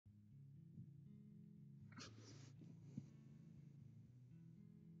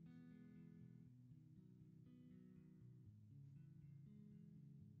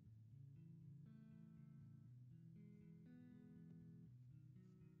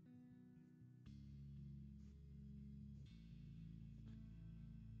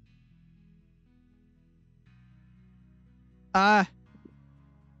I'm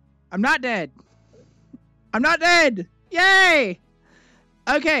not dead. I'm not dead. Yay!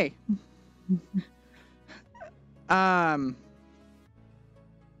 Okay.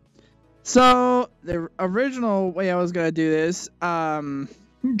 So the original way I was gonna do this, kind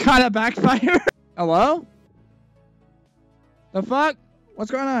of backfired. Hello? The fuck?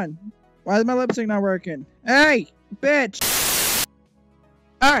 What's going on? Why is my lip sync not working? Hey, bitch!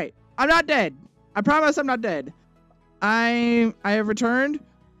 Alright, I'm not dead. I promise I'm not dead. I have returned,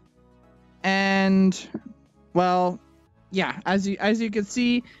 and well, yeah, as you can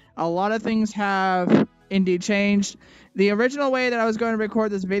see, a lot of things have indeed changed. The original way that I was going to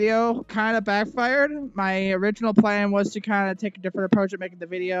record this video kind of backfired. My original plan was to kind of take a different approach at making the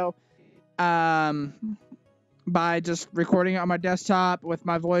video, by just recording it on my desktop with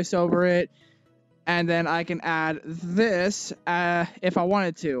my voice over it, and then I can add this if I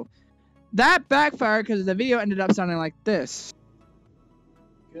wanted to. That backfired because the video ended up sounding like this.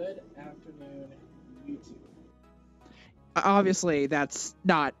 Good afternoon, YouTube. Obviously, that's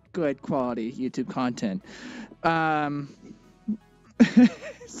not good quality YouTube content.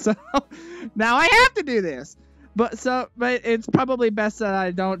 So now I have to do this. But it's probably best that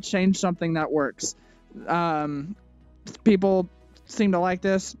I don't change something that works. People seem to like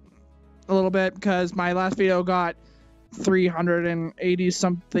this a little bit because my last video got 380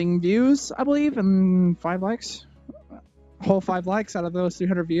 something views, I believe, and 5 likes. Whole 5 likes out of those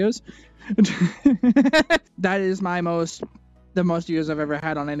 300 views. That is the most views I've ever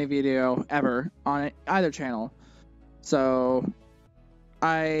had on any video ever on either channel. So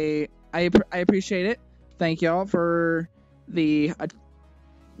I appreciate it. Thank y'all for the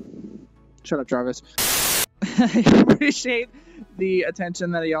shut up, Jarvis. I appreciate the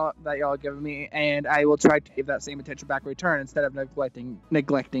attention that y'all give me, and I will try to give that same attention back in return instead of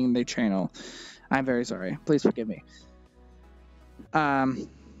neglecting the channel. I'm very sorry. Please forgive me.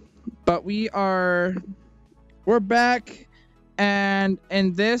 But we're back, and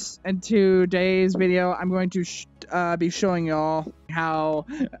in today's video, I'm going to be showing y'all how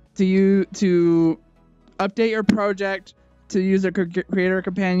to update your project to use a creator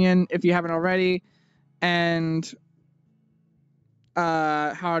companion if you haven't already, and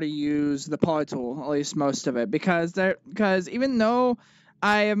how to use the Polytool, at least most of it, because even though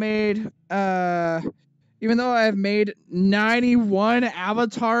I've made 91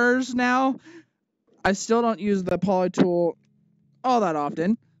 avatars now, I still don't use the Polytool all that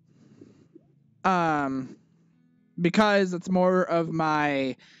often, because it's more of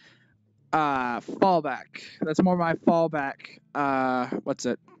my fallback. That's more my fallback. More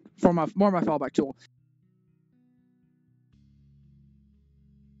my fallback tool.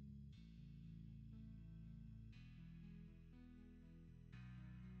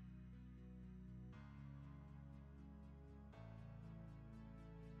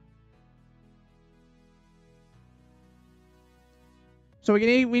 So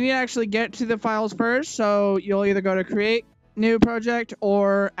we need to actually get to the files first. So you'll either go to create new project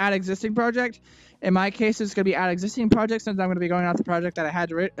or add existing project. In my case, it's going to be add existing project, since I'm going to be going off the project that I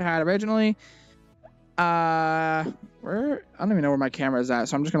had originally. I don't even know where my camera is at,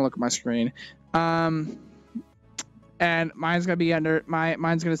 so I'm just going to look at my screen. And mine's going to be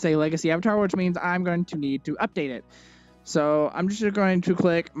mine's going to say legacy avatar, which means I'm going to need to update it. So I'm just going to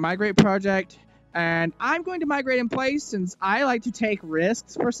click migrate project, and I'm going to migrate in place since I like to take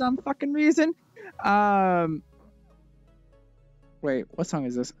risks for some fucking reason. Wait, what song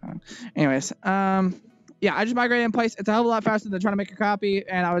is this? Anyways, yeah, I just migrated in place. It's a hell of a lot faster than trying to make a copy,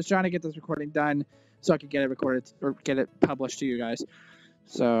 and I was trying to get this recording done so I could get it recorded or get it published to you guys.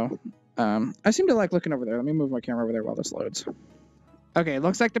 So, I seem to like looking over there. Let me move my camera over there while this loads. Okay,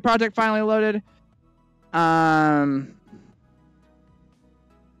 looks like the project finally loaded.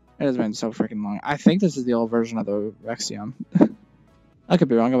 It has been so freaking long. I think this is the old version of the Rexium. I could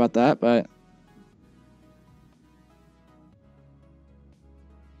be wrong about that, but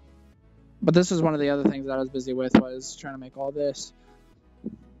this is one of the other things that I was busy with, was trying to make all this.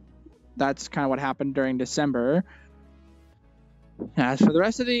 That's kind of what happened during December. As for the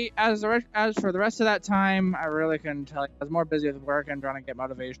rest of that time, I really couldn't tell you. I was more busy with work and trying to get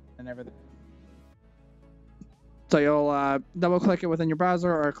motivation and everything. So you'll double click it within your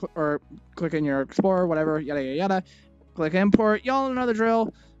browser, or click in your Explorer, whatever, yada yada yada. Click import. Y'all know the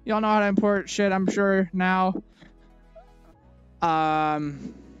drill. Y'all know how to import shit, I'm sure now.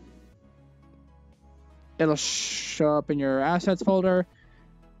 It'll show up in your assets folder,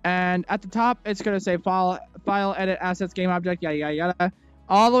 and at the top it's gonna say file, edit, assets, game object, yada yada yada.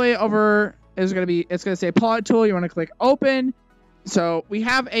 All the way over it's gonna say Polytool. You want to click open. So we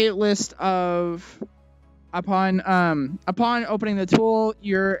have a list of upon opening the tool,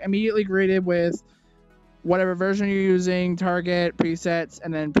 you're immediately greeted with whatever version you're using, target, presets,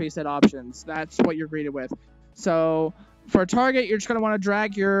 and then preset options. That's what you're greeted with. So for target, you're just going to want to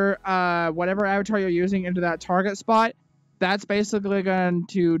drag your whatever avatar you're using into that target spot. That's basically going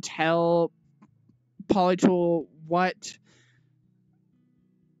to tell Polytool what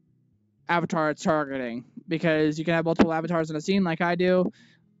avatar it's targeting, because you can have multiple avatars in a scene like I do,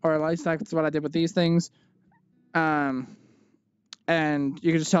 or at least that's what I did with these things. And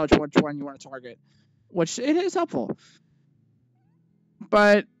you can just tell which one you want to target, which it is helpful.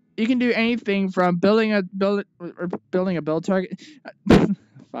 But you can do anything from building a build target.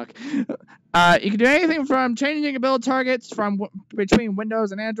 Fuck. You can do anything from changing a build targets from between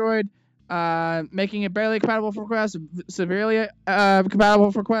Windows and Android, making it barely compatible for Quest, severely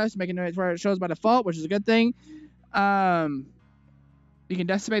compatible for Quest, making it where it shows by default, which is a good thing. You can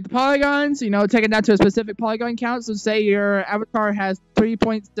decimate the polygons, take it down to a specific polygon count. So say your avatar has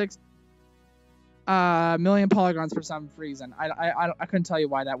 3.6 million polygons for some reason. I couldn't tell you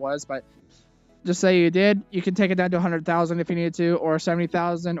why that was, but just say you did. You can take it down to 100,000 if you needed to, or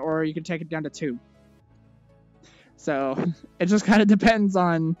 70,000, or you can take it down to 2. So it just kind of depends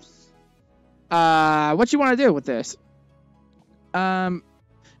on what you want to do with this. And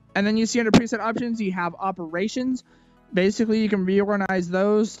then you see under preset options, you have operations. Basically, you can reorganize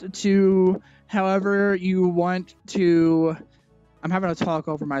those to however you want to. I'm having a talk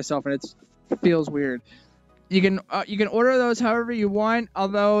over myself, and it feels weird. You can order those however you want,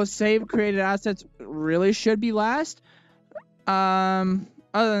 although save created assets really should be last. Other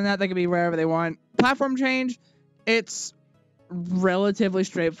than that, they can be wherever they want. Platform change, it's relatively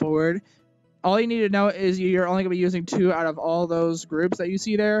straightforward. All you need to know is you're only going to be using 2 out of all those groups that you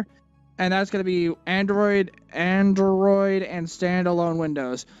see there. And that's going to be Android, and standalone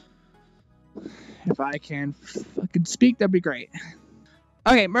Windows. If I can fucking speak, that'd be great.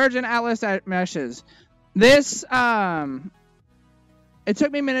 Okay, merge and Atlas meshes. This, it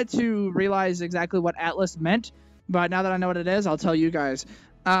took me a minute to realize exactly what Atlas meant, but now that I know what it is, I'll tell you guys.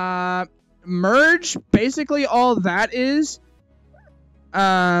 Merge, basically all that is,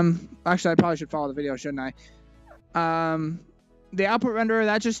 actually, I probably should follow the video, shouldn't I? The output renderer,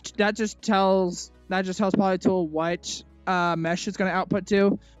 that just tells Polytool what mesh it's going to output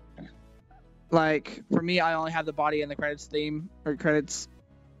to. Like, for me, I only have the body and the credits theme, or credits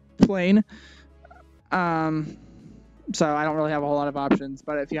plane. So I don't really have a whole lot of options,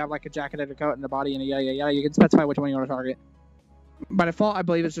 but if you have like a jacket and a coat and a body and a yada, you can specify which one you want to target. By default, I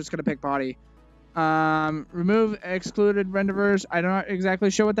believe it's just going to pick body. Remove excluded renderers. I'm not exactly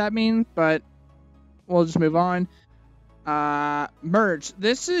sure what that means, but we'll just move on. Merge.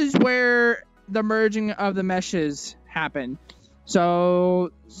 This is where the merging of the meshes happen.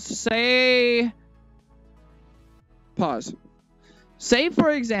 So say, pause. Say,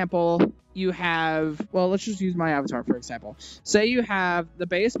 for example, you have, well, let's just use my avatar for example. Say you have the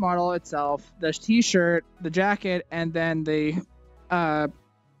base model itself, the t-shirt, the jacket, and then the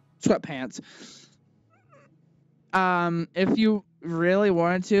sweatpants. If you really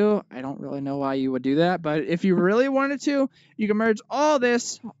wanted to, I don't really know why you would do that, but if you really wanted to, you can merge all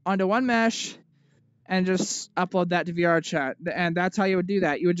this onto one mesh and just upload that to VRChat. And that's how you would do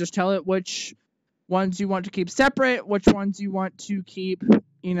that. You would just tell it which ones you want to keep separate, which ones you want to keep,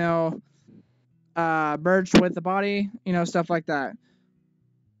 merged with the body, stuff like that.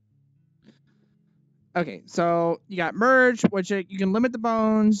 Okay, so you got merge, which you can limit the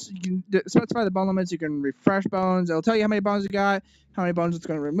bones, you can specify the bone limits, you can refresh bones, it'll tell you how many bones you got, how many bones it's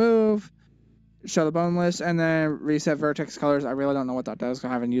going to remove, show the bone list, and then reset vertex colors. I really don't know what that does, because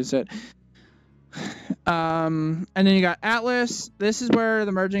I haven't used it. And then you got Atlas. This is where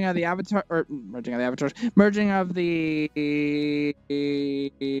the merging of the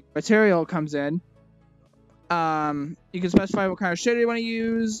material comes in. You can specify what kind of shader you want to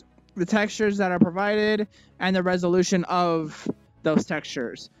use, the textures that are provided, and the resolution of those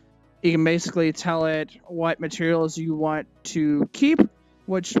textures. You can basically tell it what materials you want to keep,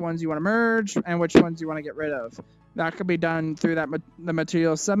 which ones you want to merge, and which ones you want to get rid of. That could be done through the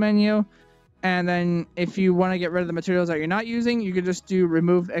materials submenu. And then if you want to get rid of the materials that you're not using, you can just do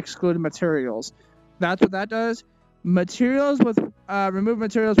remove excluded materials. That's what that does. Materials with remove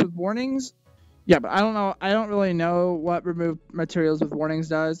materials with warnings. Yeah, but I don't know. I don't really know what remove materials with warnings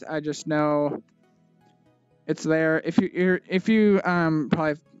does. I just know it's there. If you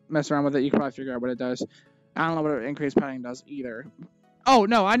probably mess around with it, you can probably figure out what it does. I don't know what increased padding does either. Oh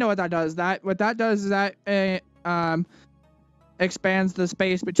no, I know what that does. What that does is that expands the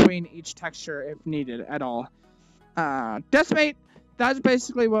space between each texture if needed at all. Decimate. that's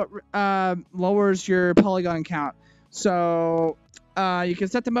basically what lowers your polygon count. So you can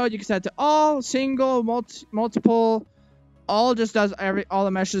set the mode. You can set it to all, single, multiple. All just does all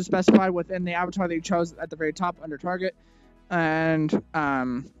the meshes specified within the avatar that you chose at the very top under target. And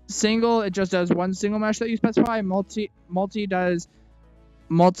single, it just does one single mesh that you specify. Multi does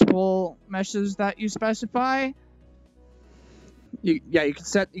multiple meshes that you specify. You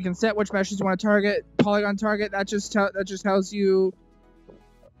can set which meshes you want to target. Polygon target, that just tells you.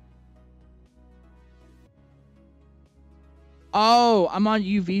 Oh, I'm on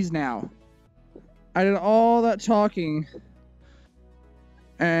UVs now. I did all that talking.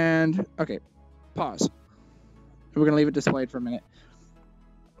 And okay, pause. We're gonna leave it displayed for a minute.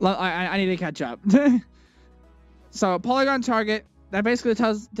 I need to catch up. So polygon target, that basically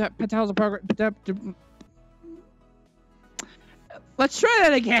tells the program. Let's try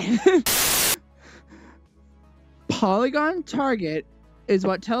that again. Polygon target is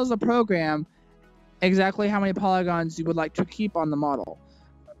what tells the program exactly how many polygons you would like to keep on the model.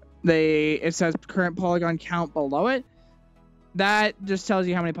 It says current polygon count below it. That just tells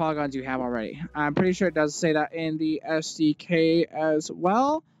you how many polygons you have already. I'm pretty sure it does say that in the SDK as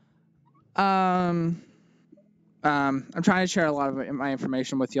well. I'm trying to share a lot of my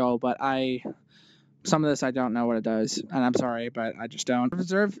information with y'all, but some of this I don't know what it does, and I'm sorry, but I just don't.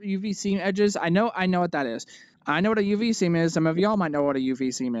 Reserve UV seam edges. I know what that is. I know what a UV seam is. Some of y'all might know what a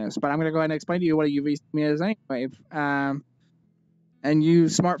UV seam is, but I'm gonna go ahead and explain to you what a UV seam is anyway. And you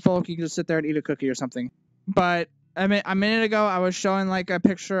smart folk, you can just sit there and eat a cookie or something. But I mean, a minute ago, I was showing like a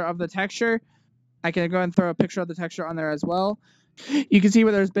picture of the texture. I can go ahead and throw a picture of the texture on there as well. You can see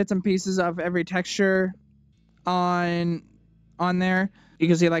where there's bits and pieces of every texture on there. You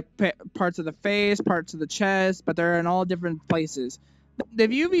can see like parts of the face, parts of the chest, but they're in all different places. The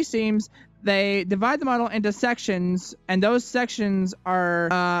UV seams, they divide the model into sections, and those sections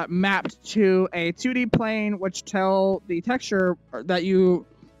are mapped to a 2D plane, which tell the texture that you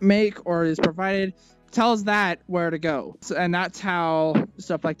make or is provided, tells that where to go. And that's how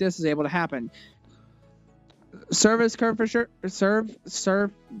stuff like this is able to happen. Surface curvature, serve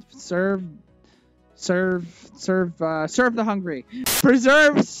the hungry.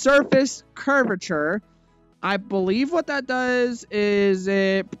 Preserve surface curvature. I believe what that does is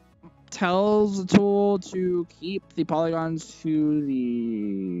it tells the tool to keep the polygons to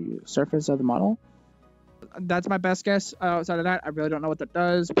the surface of the model. That's my best guess. Outside of that, I really don't know what that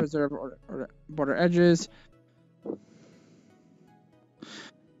does. Preserve border edges. I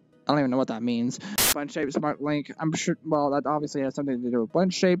don't even know what that means. Blend shape, smart link. I'm sure. Well, that obviously has something to do with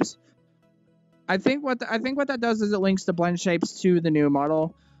blend shapes. I think what that does is it links the blend shapes to the new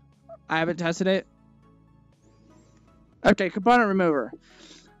model. I haven't tested it. Okay, component remover.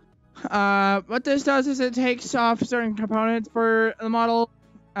 What this does is it takes off certain components for the model.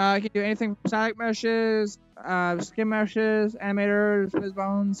 It can do anything from static meshes, skin meshes, animators, fizz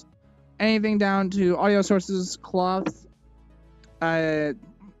bones, anything down to audio sources, cloths,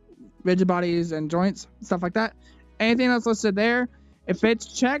 rigid bodies and joints, stuff like that. Anything that's listed there, if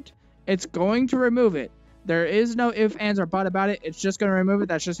it's checked, it's going to remove it. There is no if, ands, or but about it. It's just going to remove it.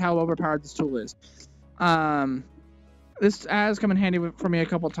 That's just how overpowered this tool is. This has come in handy for me a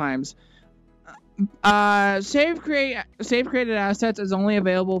couple times. Save created assets is only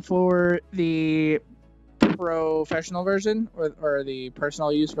available for the professional version, or the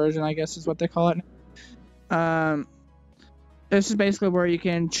personal use version, I guess is what they call it. This is basically where you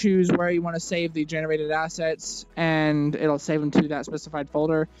can choose where you want to save the generated assets, and it'll save them to that specified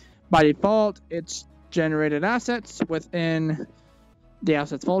folder. By default, it's generated assets within the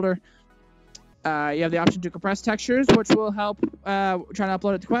assets folder. You have the option to compress textures, which will help trying to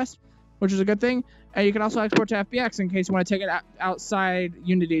upload it to Quest, which is a good thing. And you can also export to FBX in case you want to take it outside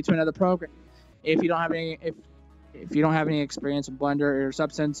Unity to another program. If you don't have any, if you don't have any experience in Blender or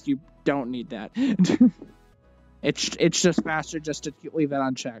Substance, you don't need that. It's just faster just to leave that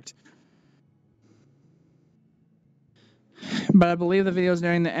unchecked. But I believe the video is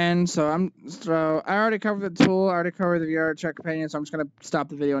nearing the end, so I already covered the tool, I already covered the VR check companion, so I'm just gonna stop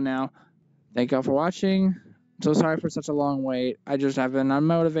the video now. Thank y'all for watching. I'm so sorry for such a long wait. I just have been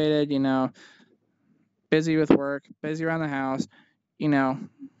unmotivated, you know, busy with work, busy around the house, you know.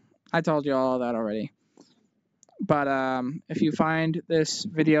 I told you all that already. But if you find this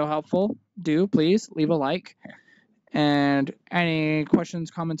video helpful, please leave a like. And any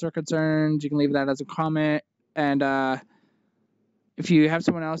questions, comments, or concerns, you can leave that as a comment. And if you have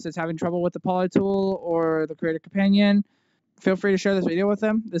someone else that's having trouble with the Polytool or the Creator Companion, feel free to share this video with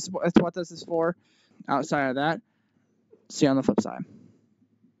them. That's what this is for. Outside of that, see you on the flip side.